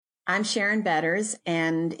I'm Sharon Betters,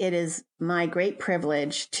 and it is my great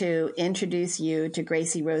privilege to introduce you to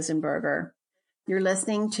Gracie Rosenberger. You're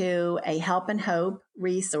listening to a Help and Hope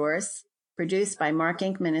resource produced by Mark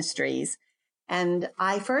Inc. Ministries. And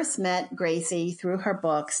I first met Gracie through her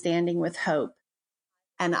book, Standing with Hope.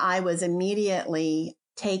 And I was immediately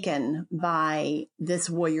taken by this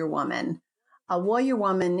warrior woman. A warrior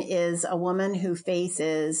woman is a woman who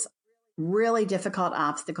faces really difficult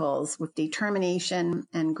obstacles with determination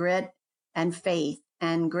and grit and faith.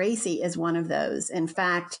 And Gracie is one of those. In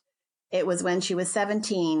fact, it was when she was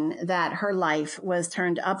 17 that her life was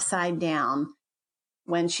turned upside down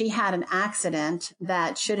when she had an accident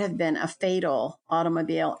that should have been a fatal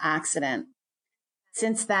automobile accident.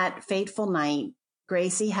 Since that fateful night,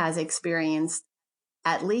 Gracie has experienced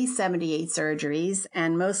at least 78 surgeries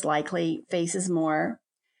and most likely faces more.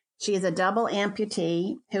 She is a double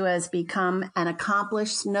amputee who has become an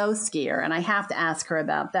accomplished snow skier, and I have to ask her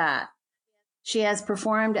about that. She has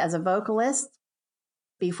performed as a vocalist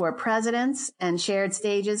before presidents and shared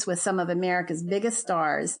stages with some of America's biggest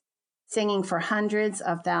stars, singing for hundreds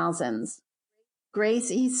of thousands.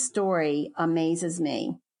 Gracie's story amazes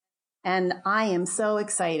me, and I am so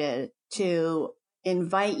excited to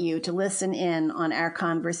invite you to listen in on our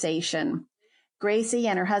conversation. Gracie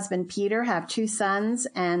and her husband, Peter, have 2 sons,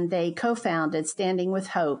 and they co-founded Standing with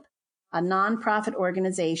Hope, a nonprofit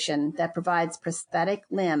organization that provides prosthetic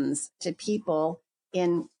limbs to people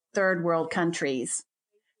in third world countries.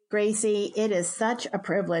 Gracie, it is such a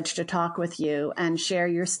privilege to talk with you and share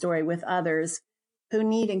your story with others who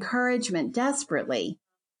need encouragement desperately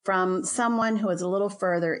from someone who is a little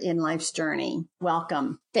further in life's journey.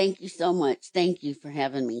 Welcome. Thank you so much. Thank you for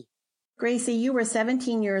having me. Gracie, you were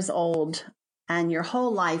 17 years old and your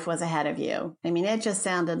whole life was ahead of you. I mean, it just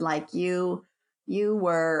sounded like you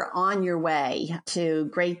were on your way to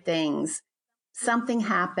great things. Something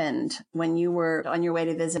happened when you were on your way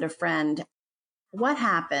to visit a friend. What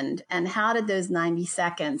happened, and how did those 90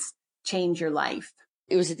 seconds change your life?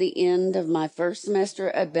 It was at the end of my first semester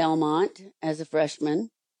at Belmont as a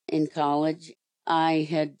freshman in college. I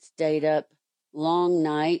had stayed up long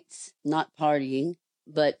nights, not partying,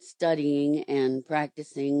 but studying and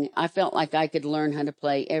practicing. I felt like I could learn how to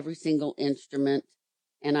play every single instrument,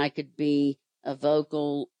 and I could be a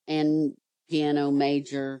vocal and piano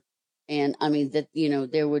major. And I mean that,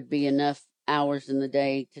 there would be enough hours in the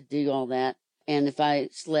day to do all that. And if I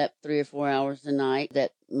slept 3 or 4 hours a night,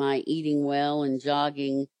 that my eating well and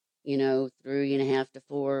jogging, 3.5 to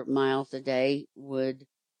 4 miles a day would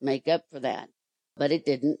make up for that. But it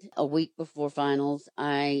didn't. A week before finals,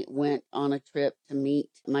 I went on a trip to meet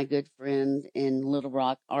my good friend in Little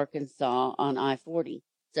Rock, Arkansas on I-40.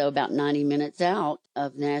 So about 90 minutes out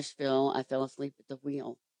of Nashville, I fell asleep at the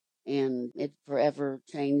wheel. And it forever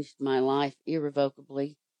changed my life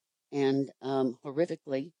irrevocably and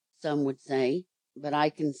horrifically, some would say. But I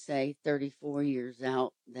can say 34 years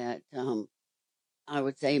out that I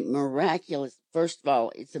would say miraculous. First of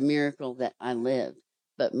all, it's a miracle that I lived.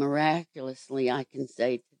 But miraculously, I can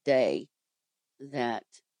say today that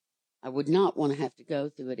I would not want to have to go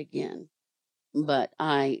through it again. But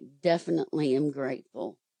I definitely am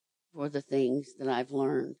grateful for the things that I've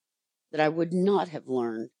learned that I would not have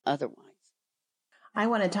learned otherwise. I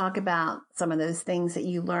want to talk about some of those things that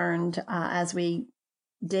you learned as we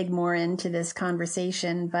dig more into this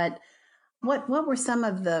conversation. But what were some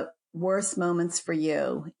of the worst moments for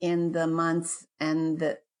you in the months and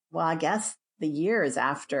the years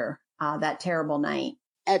after that terrible night?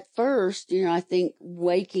 At first, I think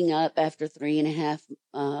waking up after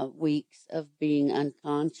 3.5 weeks of being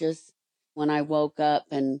unconscious, when I woke up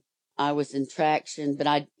and I was in traction, but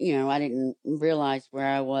I didn't realize where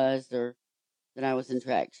I was or that I was in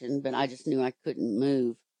traction, but I just knew I couldn't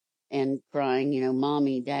move and crying,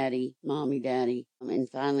 mommy, daddy, mommy, daddy. And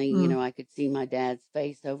finally, I could see my dad's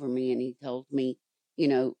face over me and he told me,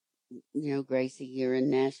 Gracie, you're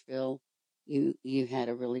in Nashville. You had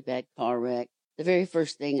a really bad car wreck. The very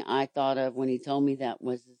first thing I thought of when he told me that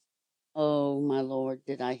was, oh my Lord,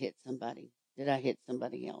 did I hit somebody? Did I hit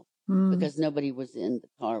somebody else? Because nobody was in the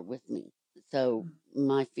car with me. So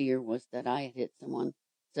my fear was that I had hit someone.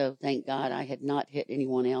 So thank God I had not hit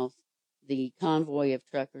anyone else. The convoy of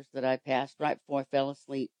truckers that I passed right before I fell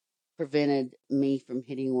asleep prevented me from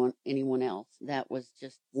hitting anyone else. That was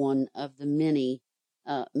just one of the many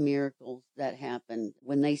miracles that happened.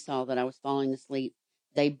 When they saw that I was falling asleep,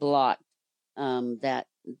 they blocked that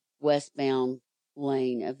westbound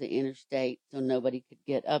lane of the interstate so nobody could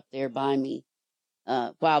get up there by me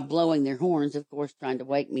while blowing their horns, of course, trying to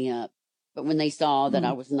wake me up. But when they saw that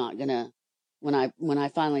I was not gonna, when I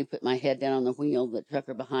finally put my head down on the wheel, the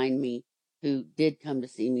trucker behind me who did come to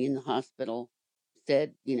see me in the hospital,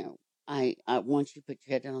 said, I once you put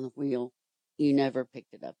your head down on the wheel, you never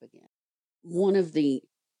picked it up again. One of the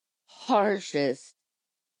harshest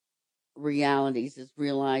realities is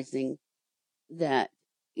realizing that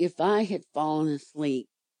if I had fallen asleep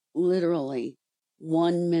literally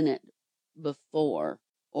 1 minute before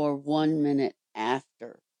or 1 minute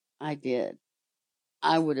after I did,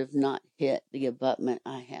 I would have not hit the abutment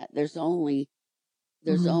I had. There's only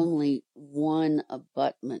one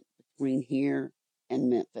abutment between here and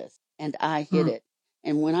Memphis, and I hit it.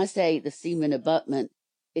 And when I say the cement abutment,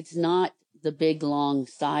 it's not the big long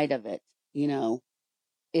side of it,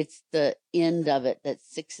 it's the end of it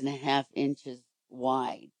that's 6.5 inches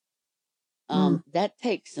wide. That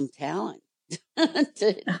takes some talent to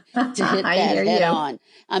hit that head on.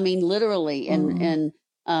 I mean, literally. And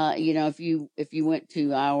if you went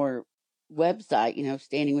to our website,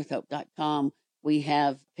 standingwithhope.com, we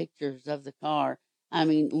have pictures of the car. I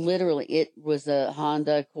mean, literally, it was a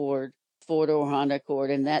Honda Accord, 4-door Honda Accord,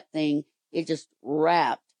 and that thing, it just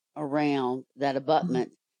wrapped around that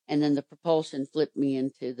abutment. And then the propulsion flipped me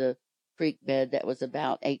into the creek bed that was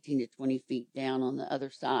about 18 to 20 feet down on the other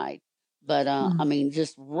side. But, I mean,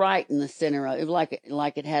 just right in the center of it,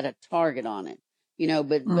 like it had a target on it,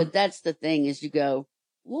 but that's the thing is you go,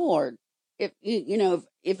 Lord,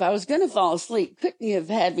 if I was going to fall asleep, couldn't you have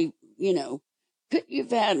had me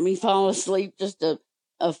fall asleep just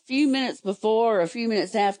a few minutes before or a few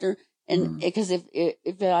minutes after? And because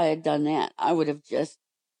if I had done that, I would have just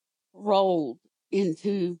rolled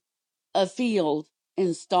into a field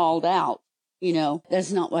and stalled out.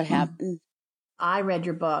 That's not what happened. I read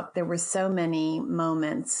your book. There were so many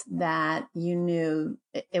moments that you knew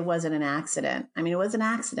it wasn't an accident. I mean, it was an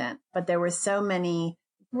accident, but there were so many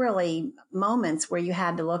really moments where you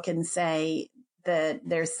had to look and say that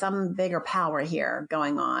there's some bigger power here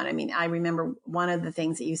going on. I mean, I remember one of the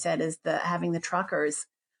things that you said is having the truckers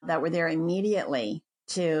that were there immediately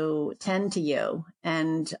to tend to you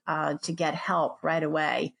and to get help right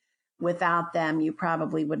away. Without them, you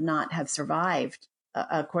probably would not have survived,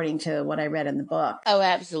 according to what I read in the book. Oh,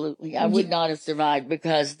 absolutely. I would not have survived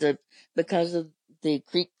because of the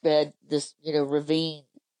creek bed, this, ravine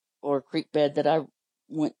or creek bed that I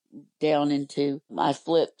went down into. I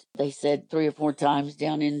flipped, they said 3 or 4 times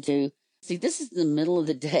down into. See, this is the middle of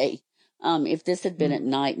the day. If this had been at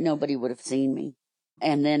night, nobody would have seen me.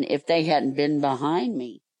 And then if they hadn't been behind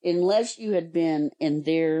me, unless you had been in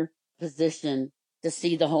their position to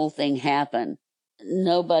see the whole thing happen,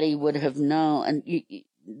 nobody would have known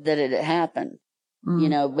that it had happened,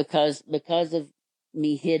 because of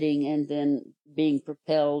me hitting and then being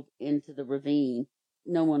propelled into the ravine.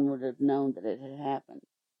 No one would have known that it had happened.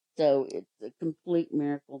 So it's a complete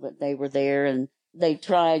miracle that they were there, and they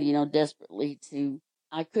tried, desperately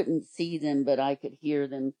I couldn't see them, but I could hear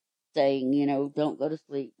them saying, don't go to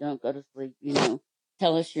sleep,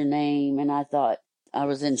 tell us your name. And I thought I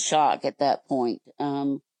was in shock at that point.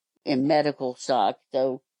 In medical shock.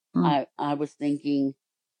 So I was thinking,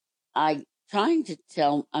 I'm trying to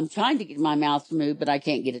get my mouth to move, but I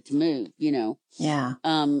can't get it to move, Yeah.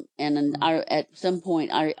 And then at some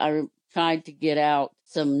point, I tried to get out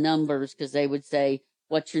some numbers because they would say,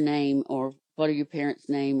 what's your name? Or what are your parents'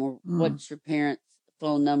 name? Or what's your parents'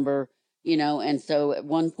 phone number? And so at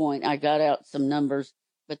one point I got out some numbers,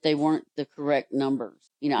 but they weren't the correct numbers.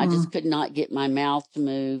 I just could not get my mouth to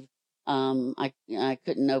move. I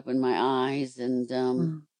couldn't open my eyes,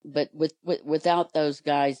 and but without those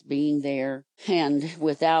guys being there, and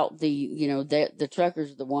without the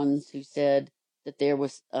truckers are the ones who said that there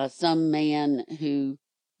was some man who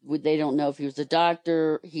they don't know if he was a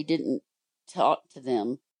doctor. He didn't talk to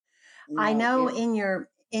them. No, I know in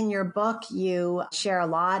your book you share a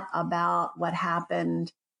lot about what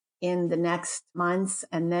happened in the next months,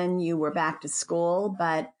 and then you were back to school,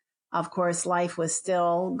 but of course, life was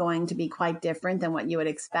still going to be quite different than what you had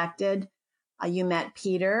expected. You met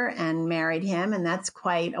Peter and married him, and that's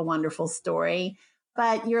quite a wonderful story.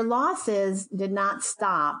 But your losses did not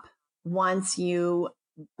stop once you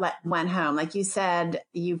went home. Like you said,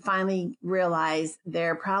 you finally realized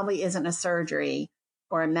there probably isn't a surgery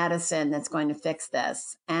or a medicine that's going to fix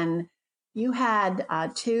this. And you had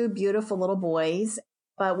 2 beautiful little boys.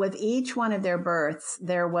 But with each one of their births,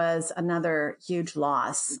 there was another huge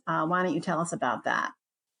loss. Why don't you tell us about that?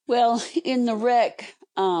 Well, in the wreck,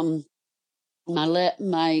 my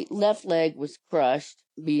left leg was crushed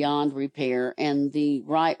beyond repair, and the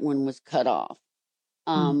right one was cut off.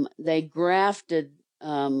 They grafted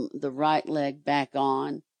the right leg back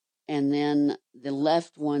on, and then the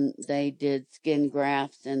left one, they did skin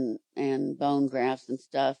grafts and bone grafts and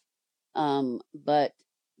stuff. But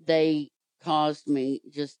they caused me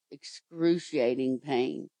just excruciating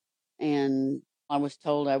pain. And I was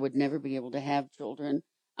told I would never be able to have children.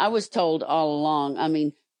 I was told all along. I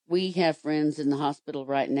mean, we have friends in the hospital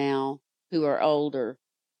right now who are older,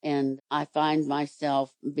 and I find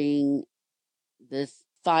myself being this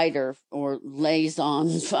fighter or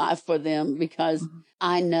liaison for them because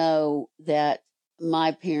I know that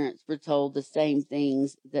my parents were told the same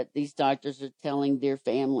things that these doctors are telling their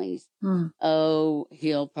families. Oh,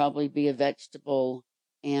 he'll probably be a vegetable.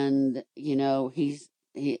 And, according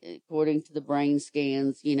to the brain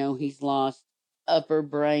scans, he's lost upper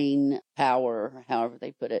brain power, however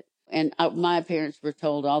they put it. And my parents were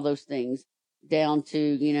told all those things down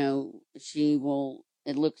to,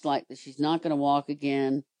 it looks like that she's not going to walk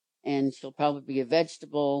again and she'll probably be a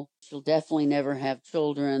vegetable. She'll definitely never have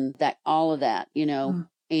children, all of that.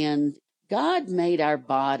 And God made our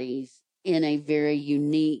bodies in a very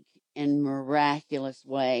unique and miraculous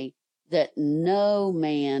way that no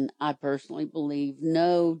man, I personally believe,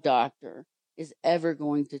 no doctor is ever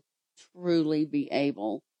going to truly be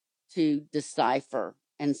able to decipher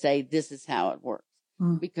and say, this is how it works.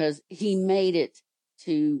 Because he made it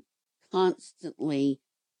to constantly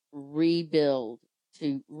rebuild,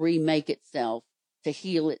 to remake itself, to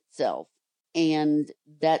heal itself. And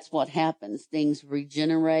that's what happens. Things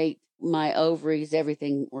regenerate. My ovaries,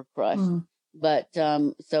 everything were crushed. But,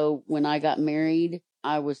 so when I got married,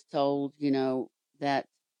 I was told, that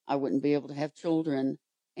I wouldn't be able to have children.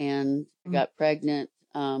 And I got pregnant,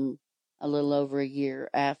 a little over a year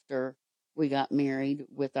after we got married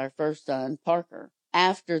with our first son, Parker.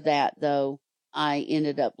 After that, though, I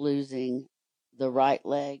ended up losing the right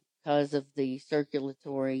leg because of the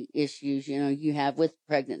circulatory issues, you have with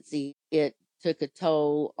pregnancy. It took a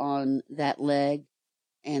toll on that leg.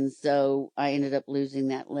 And so I ended up losing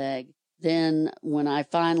that leg. Then when I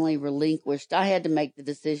finally relinquished, I had to make the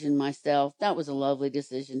decision myself. That was a lovely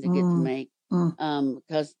decision to get to make.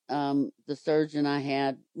 Because the surgeon I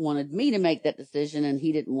had wanted me to make that decision and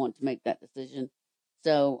he didn't want to make that decision.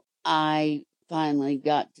 So I finally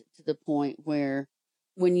got to the point where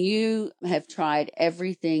when you have tried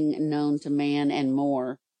everything known to man and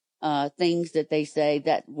more, things that they say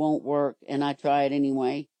that won't work, and I try it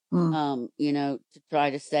anyway, to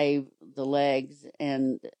try to save the legs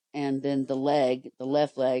and then the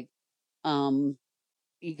left leg,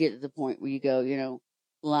 you get to the point where you go,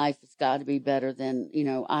 life has got to be better than,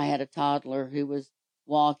 I had a toddler who was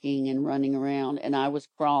walking and running around and I was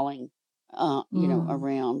crawling,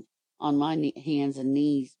 around on my hands and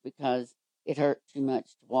knees because it hurt too much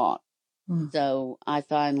to walk. So I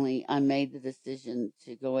made the decision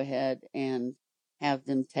to go ahead and have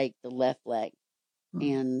them take the left leg.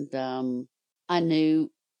 And, I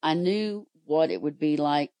knew what it would be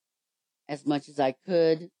like as much as I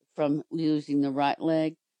could from losing the right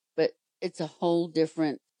leg, but it's a whole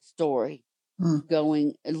different story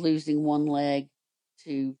losing one leg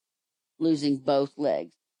to losing both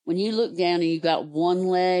legs. When you look down and you got one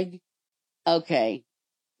leg, okay,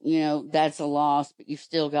 that's a loss, but you've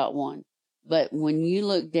still got one. But when you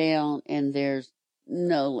look down and there's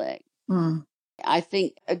no leg, I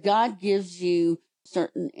think God gives you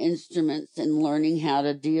certain instruments in learning how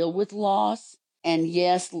to deal with loss. And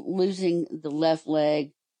yes, losing the left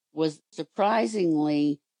leg was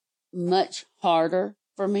surprisingly much harder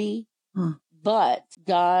for me. But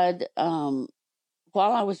God, while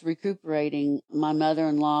I was recuperating, my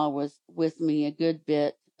mother-in-law was with me a good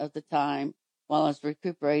bit of the time while I was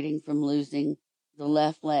recuperating from losing the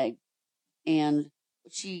left leg. And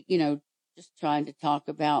she, just trying to talk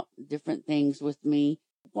about different things with me.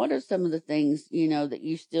 What are some of the things, that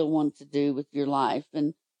you still want to do with your life?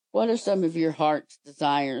 And what are some of your heart's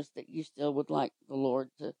desires that you still would like the Lord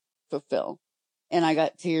to fulfill? And I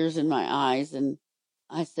got tears in my eyes and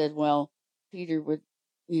I said, well, Peter would,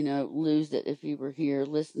 lose it if he were here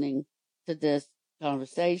listening to this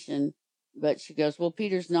conversation. But she goes, well,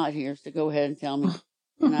 Peter's not here, so go ahead and tell me.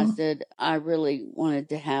 And I said, I really wanted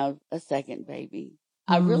to have a second baby.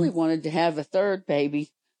 I really wanted to have a third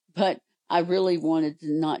baby, but I really wanted to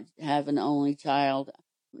not have an only child,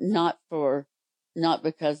 not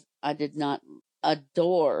because I did not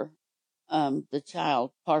adore the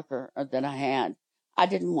child, Parker, that I had. I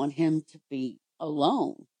didn't want him to be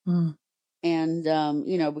alone. And,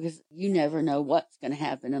 because you never know what's going to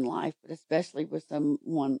happen in life, but especially with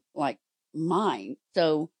someone like mine.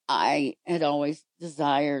 So I had always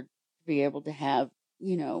desired to be able to have,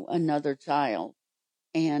 another child.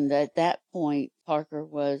 And at that point, Parker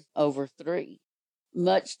was over 3.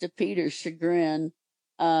 Much to Peter's chagrin,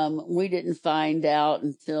 we didn't find out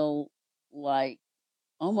until like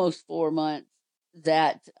almost 4 months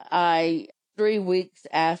that 3 weeks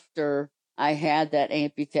after I had that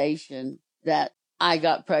amputation that I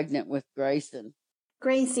got pregnant with Grayson.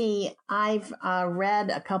 Gracie, I've read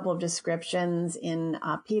a couple of descriptions in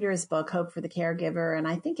Peter's book, Hope for the Caregiver, and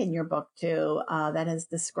I think in your book too, that has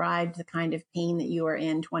described the kind of pain that you are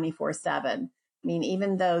in 24/7. I mean,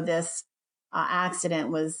 even though this accident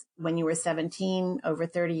was when you were 17, over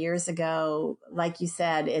 30 years ago, like you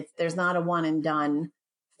said, there's not a one and done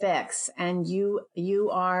fix, and you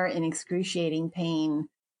are in excruciating pain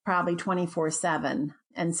probably 24/7.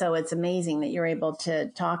 And so it's amazing that you're able to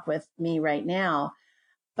talk with me right now.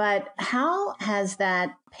 But how has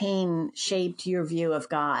that pain shaped your view of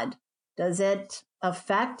God? Does it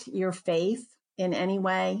affect your faith in any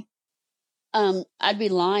way? I'd be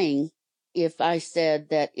lying if I said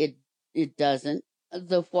that it doesn't.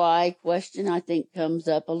 The why question, I think, comes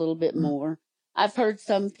up a little bit more. I've heard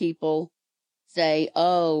some people say,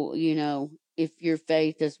 oh, if your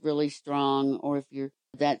faith is really strong, or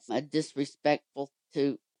that's disrespectful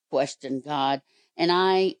to question God. And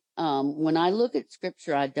when I look at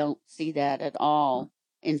scripture, I don't see that at all.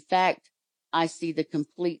 In fact, I see the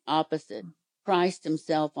complete opposite. Christ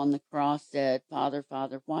himself on the cross said, Father,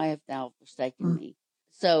 Father, why have thou forsaken me?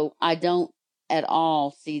 So I don't at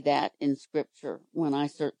all see that in scripture. When I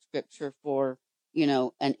search scripture for,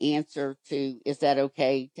 an answer to, is that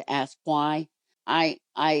okay to ask why? I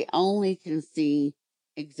only can see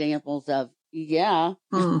examples of, yeah,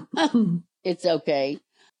 it's okay.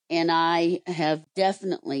 And I have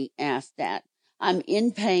definitely asked that. I'm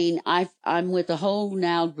in pain. I'm with a whole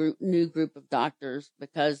new group of doctors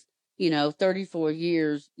because, 34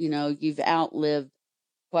 years, you've outlived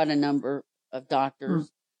quite a number of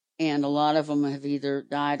doctors, and a lot of them have either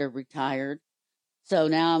died or retired. So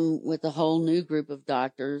now I'm with a whole new group of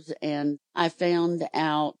doctors, and I found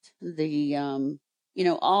out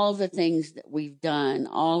all the things that we've done,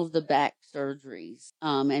 all of the back surgeries,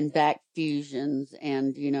 and back fusions.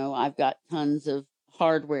 And, I've got tons of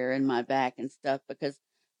hardware in my back and stuff because,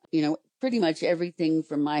 pretty much everything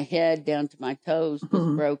from my head down to my toes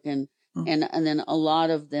was broken. And then a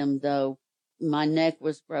lot of them, though, my neck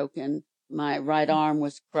was broken. My right arm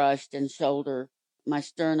was crushed and shoulder. My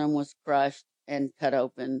sternum was crushed and cut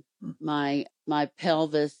open. My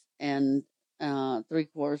pelvis and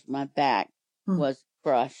 3/4 of my back was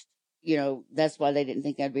crushed. That's why they didn't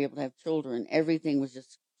think I'd be able to have children. Everything was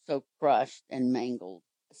just so crushed and mangled.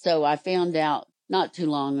 So I found out not too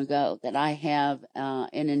long ago that I have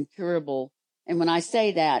an incurable, and when I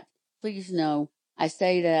say that, please know, I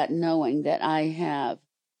say that knowing that I have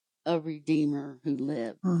a Redeemer who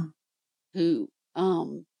lives, who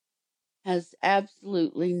has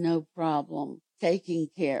absolutely no problem taking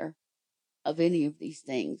care of any of these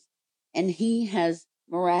things. And he has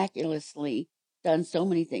miraculously done so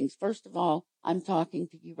many things. First of all, I'm talking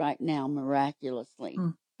to you right now miraculously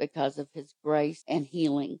because of his grace and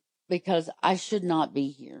healing, because I should not be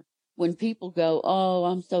here. When people go, oh,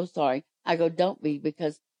 I'm so sorry, I go, don't be,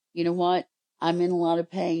 because you know what? I'm in a lot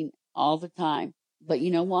of pain all the time. But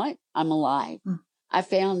you know what? I'm alive. I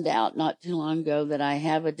found out not too long ago that I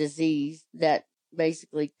have a disease that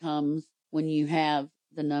basically comes when you have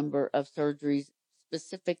the number of surgeries,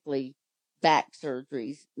 specifically back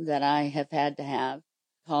surgeries that I have had to have,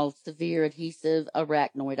 called severe adhesive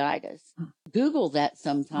arachnoiditis. Google that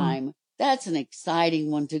sometime. That's an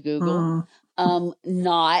exciting one to Google. They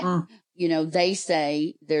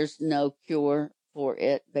say there's no cure for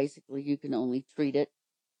it. Basically, you can only treat it.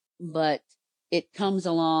 But it comes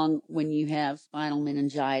along when you have spinal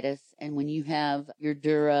meningitis and when you have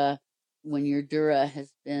when your dura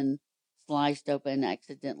has been sliced open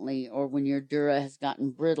accidentally, or when your dura has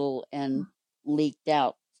gotten brittle and leaked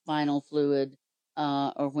out spinal fluid,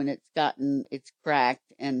 or when it's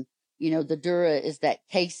cracked. And, the dura is that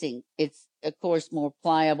casing. It's, of course, more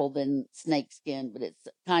pliable than snake skin, but it's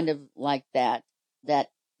kind of like that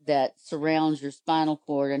surrounds your spinal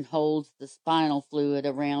cord and holds the spinal fluid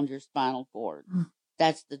around your spinal cord.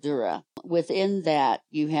 That's the dura. Within that,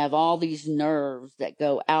 you have all these nerves that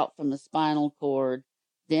go out from the spinal cord.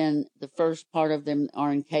 Then the first part of them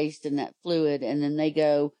are encased in that fluid, and then they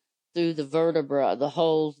go through the vertebra, the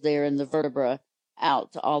holes there in the vertebra,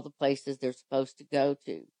 out to all the places they're supposed to go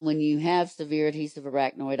to. When you have severe adhesive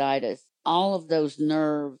arachnoiditis, all of those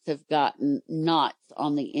nerves have gotten knots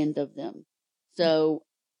on the end of them. So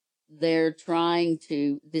they're trying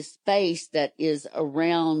the space that is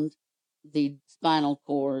around the spinal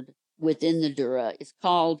cord within the dura is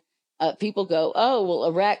called, people go, oh,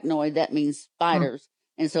 well, arachnoid, that means spiders.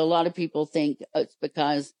 And so a lot of people think it's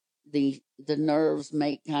because the nerves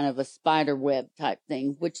make kind of a spider web type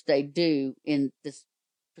thing, which they do in this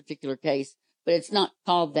particular case, but it's not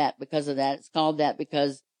called that because of that. It's called that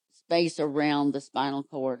because space around the spinal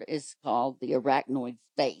cord is called the arachnoid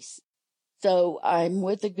space. So I'm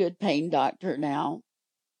with a good pain doctor now.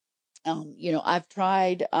 I've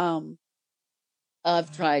tried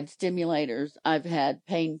stimulators. I've had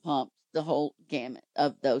pain pumps, the whole gamut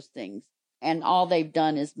of those things. And all they've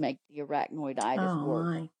done is make the arachnoiditis work.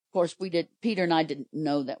 My. Of course, Peter and I didn't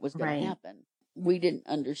know that was going to happen. We didn't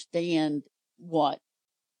understand what,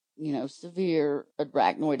 severe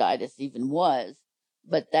arachnoiditis even was,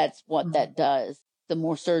 but that's what that does. The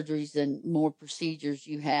more surgeries and more procedures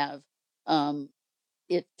you have,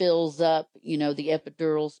 it fills up, the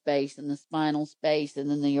epidural space and the spinal space and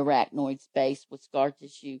then the arachnoid space with scar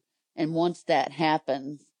tissue. And once that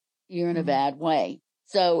happens, you're in a bad way.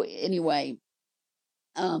 So anyway,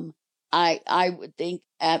 I would think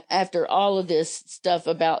after all of this stuff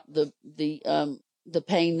about the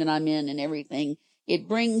pain that I'm in and everything, it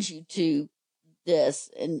brings you to this.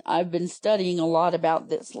 And I've been studying a lot about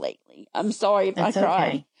this lately. I'm sorry if I cried,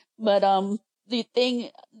 okay. But, the thing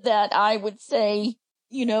that I would say,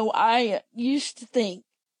 I used to think,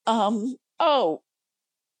 I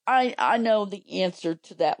know the answer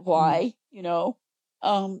to that why,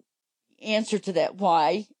 answer to that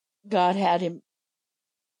why God had him,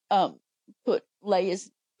 lay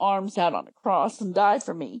his arms out on a cross and die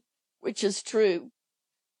for me, which is true.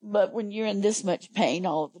 But when you're in this much pain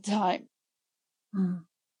all the time,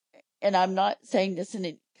 and I'm not saying this in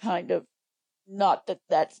any kind of, not that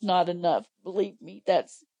that's not enough. Believe me,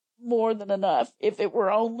 that's more than enough. If it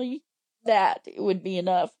were only that, it would be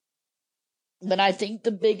enough. But I think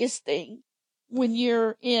the biggest thing when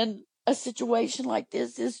you're in a situation like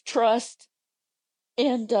this is trust.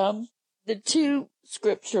 And the two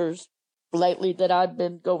scriptures lately that I've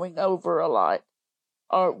been going over a lot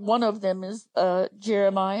are, one of them is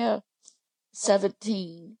Jeremiah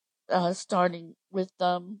 17, starting with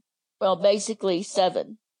basically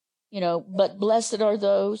 7. But blessed are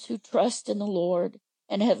those who trust in the Lord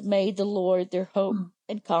and have made the Lord their hope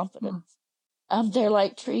and confidence. They're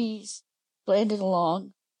like trees planted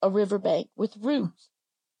along a riverbank with roots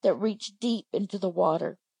that reach deep into the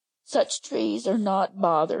water. Such trees are not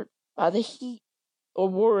bothered by the heat or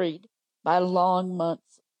worried by long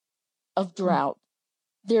months of drought.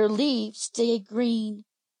 Their leaves stay green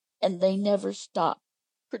and they never stop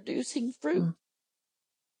producing fruit.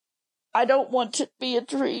 I don't want to be a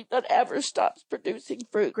tree that ever stops producing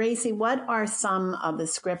fruit. Gracie, what are some of the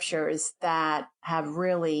scriptures that have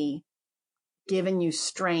really given you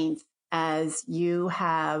strength as you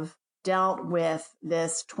have dealt with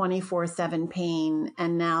this 24/7 pain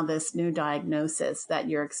and now this new diagnosis that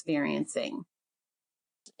you're experiencing?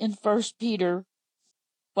 In 1 Peter,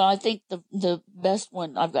 well, I think the best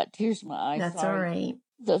one, I've got tears in my eyes. That's sorry. all right.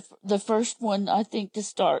 The first one, I think, to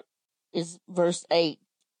start is verse 8.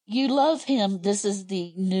 You love him. This is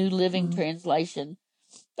the New Living Translation.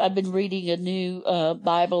 I've been reading a new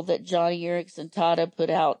Bible that Johnny Erickson Tata put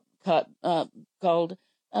out called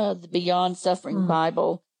the Beyond Suffering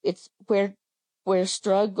Bible. It's where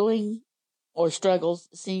struggling or struggles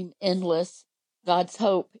seem endless, God's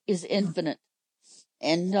hope is infinite.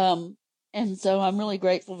 And so I'm really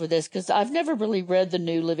grateful for this because I've never really read the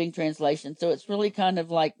New Living Translation. So it's really kind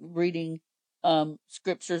of like reading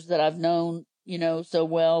scriptures that I've known, so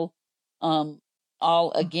well,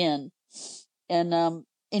 all again. And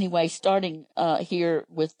anyway, starting here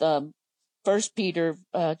with 1 Peter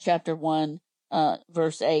chapter 1,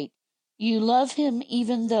 verse 8. You love him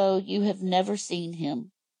even though you have never seen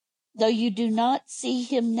him. Though you do not see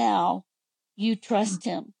him now, you trust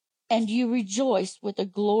him, and you rejoice with a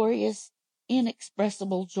glorious,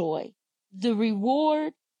 inexpressible joy. The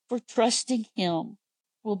reward for trusting him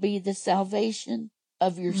will be the salvation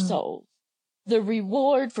of your souls. The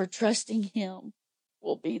reward for trusting him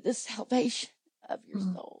will be the salvation of your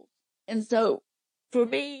souls. And so, for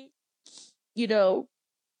me,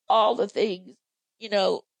 all the things,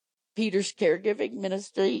 Peter's caregiving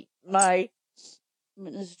ministry, my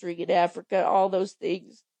ministry in Africa, all those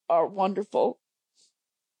things are wonderful.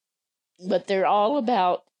 But they're all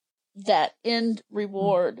about that end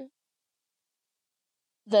reward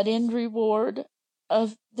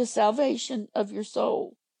of the salvation of your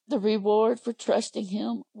soul. The reward for trusting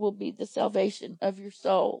him will be the salvation of your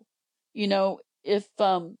soul. If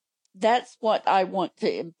that's what I want to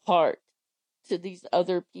impart to these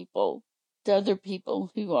other people, to other people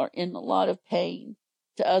who are in a lot of pain,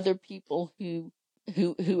 to other people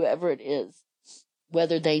whoever it is,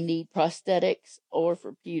 whether they need prosthetics or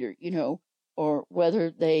for Peter, or whether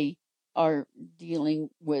they are dealing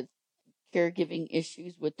with caregiving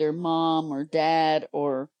issues with their mom or dad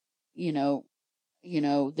or,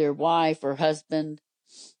 their wife or husband.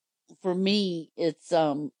 For me, it's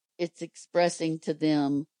it's expressing to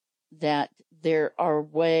them that there are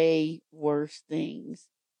way worse things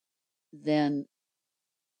than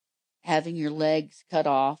having your legs cut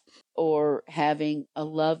off or having a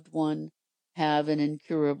loved one have an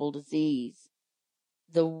incurable disease.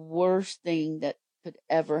 The worst thing that could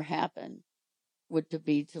ever happen would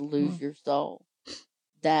be to lose your soul.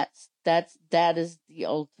 That is the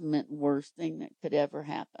ultimate worst thing that could ever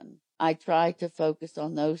happen. I try to focus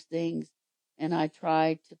on those things, and I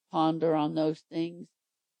try to ponder on those things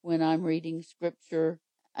when I'm reading scripture.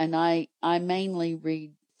 And I mainly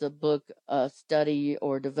read the book, study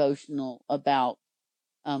or devotional about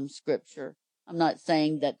scripture. I'm not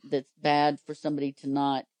saying that that's bad for somebody to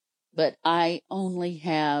not, but I only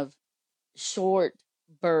have short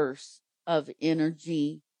bursts of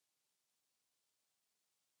energy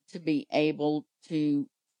to be able to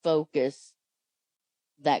focus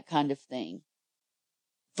that kind of thing.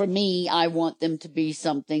 For me, I want them to be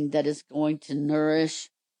something that is going to nourish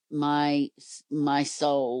my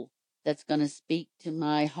soul, that's going to speak to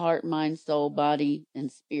my heart, mind, soul, body,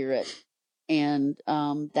 and spirit. And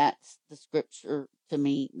that's the scripture to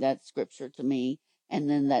me. That's scripture to me. And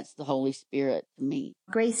then that's the Holy Spirit to me.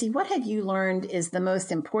 Gracie, what have you learned is the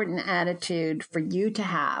most important attitude for you to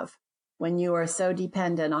have when you are so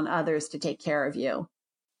dependent on others to take care of you?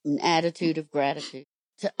 An attitude of gratitude.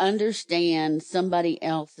 To understand somebody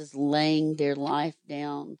else is laying their life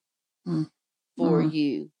down for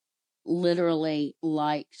you. Literally,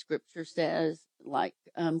 like scripture says, like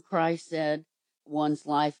Christ said, one's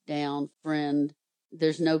life down, friend.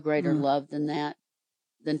 There's no greater love than that,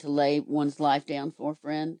 than to lay one's life down for a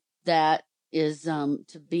friend. That is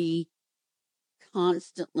to be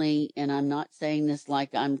constantly, and I'm not saying this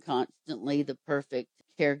like I'm constantly the perfect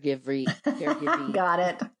caregiving. Got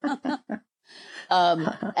it.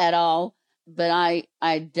 At all. But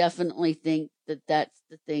I definitely think that that's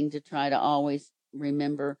the thing to try to always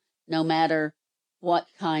remember, no matter what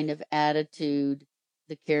kind of attitude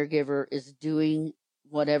the caregiver is doing,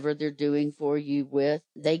 whatever they're doing for you with.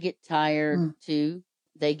 They get tired too.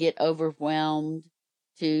 They get overwhelmed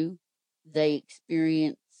too. They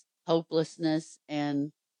experience hopelessness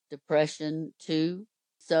and depression too.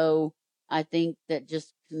 So I think that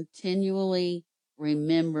just continually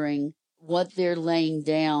remembering what they're laying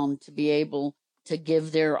down to be able to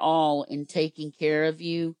give their all in taking care of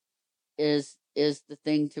you is the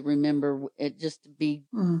thing to remember. It just to be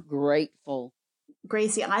grateful.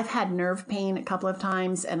 Gracie, I've had nerve pain a couple of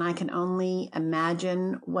times, and I can only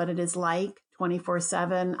imagine what it is like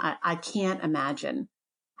 24/7. I can't imagine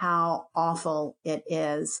how awful it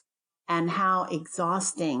is and how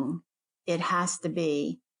exhausting it has to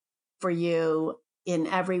be for you in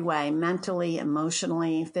every way, mentally,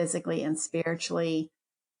 emotionally, physically, and spiritually.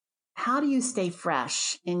 How do you stay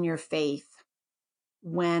fresh in your faith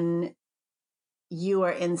when you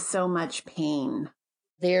are in so much pain?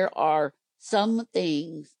 There are some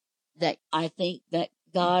things that I think that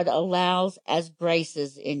God allows as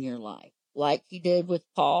graces in your life, like he did with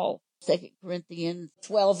Paul. 2 Corinthians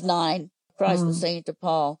 12:9, Christ was saying to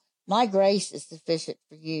Paul, my grace is sufficient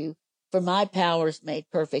for you, for my power is made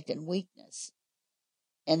perfect in weakness.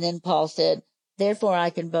 And then Paul said, therefore I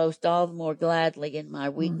can boast all the more gladly in my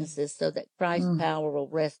weaknesses, so that Christ's power will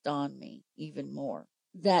rest on me even more.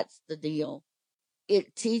 That's the deal.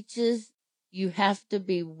 It teaches you have to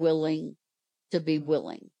be willing to be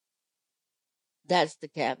willing. That's the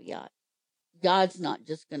caveat. God's not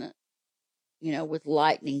just going to, with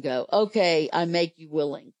lightning go, okay, I make you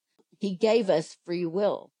willing. He gave us free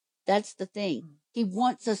will. That's the thing. He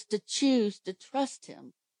wants us to choose to trust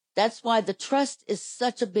him. That's why the trust is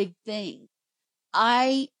such a big thing.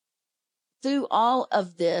 Through all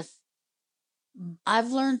of this,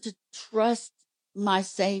 I've learned to trust my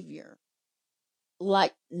Savior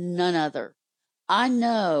like none other. I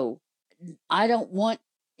know I don't want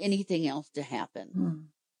anything else to happen,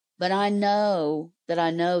 but I know that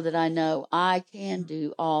I can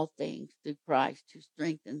do all things through Christ who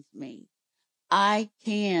strengthens me. I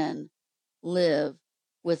can live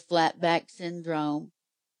with flat back syndrome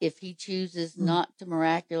if he chooses not to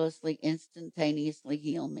miraculously, instantaneously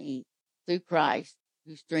heal me through Christ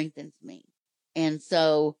who strengthens me. And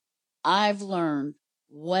so I've learned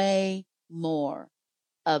way more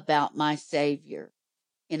about my Savior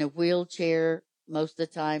in a wheelchair most of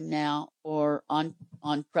the time now, or on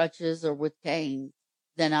crutches or with canes,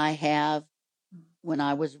 than I have when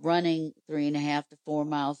I was running 3.5 to 4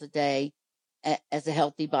 miles a day as a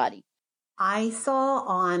healthy body. I saw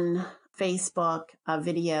on Facebook a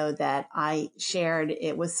video that I shared.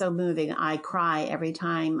 It was so moving. I cry every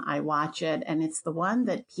time I watch it. And it's the one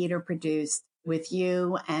that Peter produced with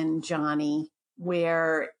you and Johnny,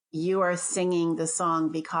 where you are singing the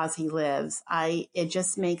song Because He Lives. It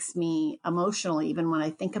just makes me emotional even when I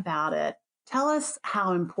think about it. Tell us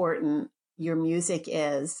how important your music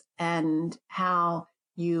is and how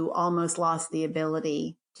you almost lost the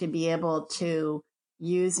ability to be able to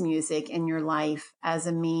use music in your life as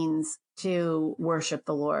a means to worship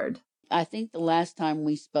the Lord. I think the last time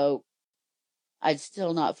we spoke, I'd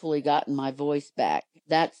still not fully gotten my voice back.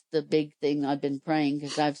 That's the big thing I've been praying,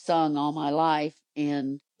 because I've sung all my life.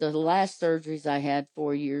 And the last surgeries I had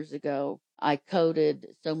 4 years ago, I coded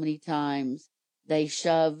so many times. They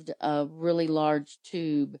shoved a really large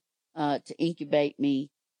tube to incubate me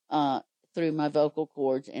through my vocal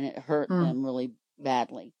cords, and it hurt them really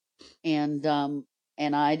badly. And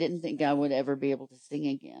I didn't think I would ever be able to sing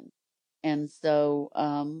again. And so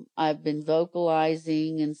I've been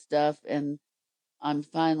vocalizing and stuff, and I'm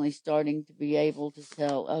finally starting to be able to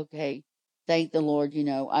tell, okay, thank the Lord,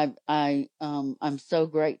 I'm so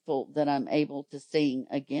grateful that I'm able to sing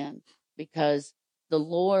again, because the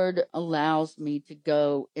Lord allows me to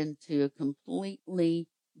go into a completely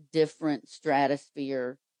different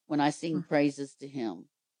stratosphere when I sing praises to Him.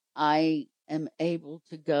 I am able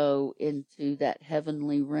to go into that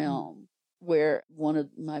heavenly realm where one of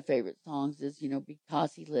my favorite songs is,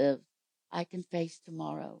 Because He lives, I can face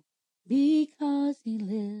tomorrow. Because He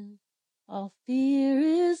lives, all fear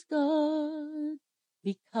is gone.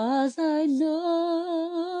 Because I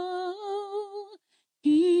know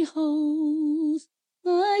He holds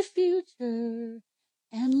my future,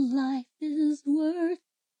 and life is worth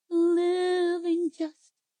living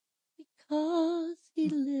just because He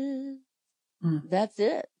lives. That's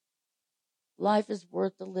it. Life is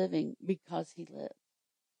worth the living because He lives.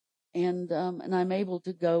 And I'm able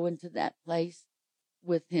to go into that place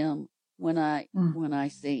with Him when I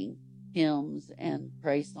sing hymns and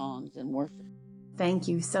praise songs and worship. Thank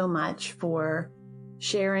you so much for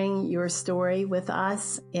sharing your story with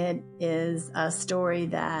us. It is a story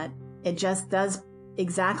that it just does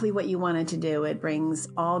exactly what you wanted to do. It brings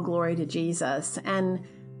all glory to Jesus. And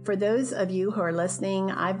for those of you who are listening,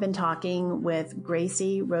 I've been talking with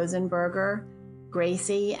Gracie Rosenberger.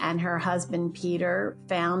 Gracie and her husband, Peter,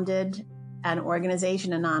 founded an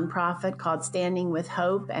organization, a nonprofit called Standing with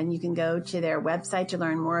Hope, and you can go to their website to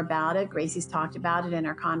learn more about it. Gracie's talked about it in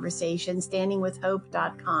our conversation,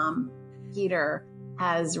 standingwithhope.com. Peter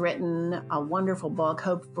has written a wonderful book,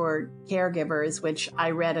 Hope for Caregivers, which I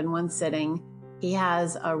read in one sitting. He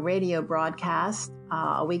has a radio broadcast,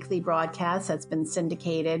 a weekly broadcast that's been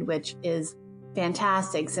syndicated, which is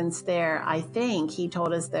fantastic, since I think he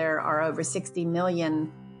told us there are over 60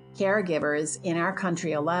 million caregivers in our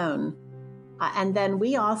country alone. And then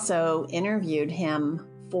we also interviewed him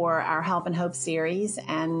for our Help and Hope series,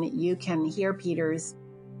 and you can hear Peter's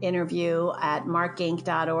interview at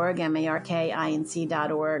markinc.org,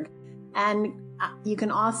 markinc.org. And you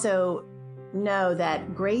can also know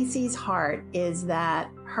that Gracie's heart is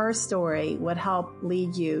that her story would help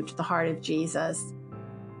lead you to the heart of Jesus.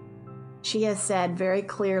 She has said very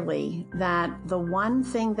clearly that the one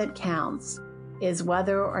thing that counts is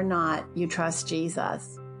whether or not you trust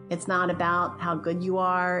Jesus. It's not about how good you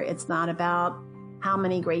are. It's not about how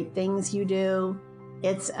many great things you do.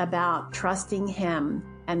 It's about trusting Him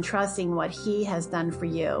and trusting what He has done for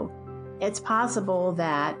you. It's possible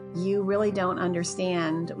that you really don't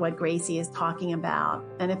understand what Gracie is talking about.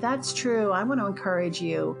 And if that's true, I want to encourage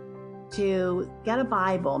you to get a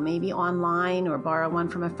Bible, maybe online, or borrow one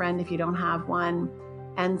from a friend if you don't have one,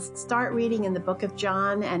 and start reading in the book of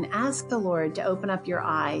John and ask the Lord to open up your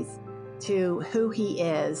eyes to who He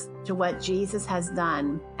is, to what Jesus has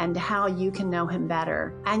done, and how you can know Him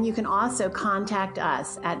better. And you can also contact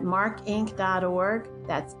us at markinc.org.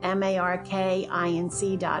 That's markinc.org.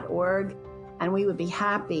 And we would be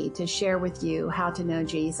happy to share with you how to know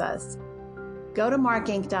Jesus. Go to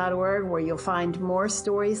markinc.org, where you'll find more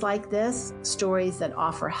stories like this, stories that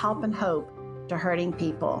offer help and hope to hurting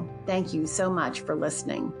people. Thank you so much for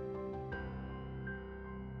listening.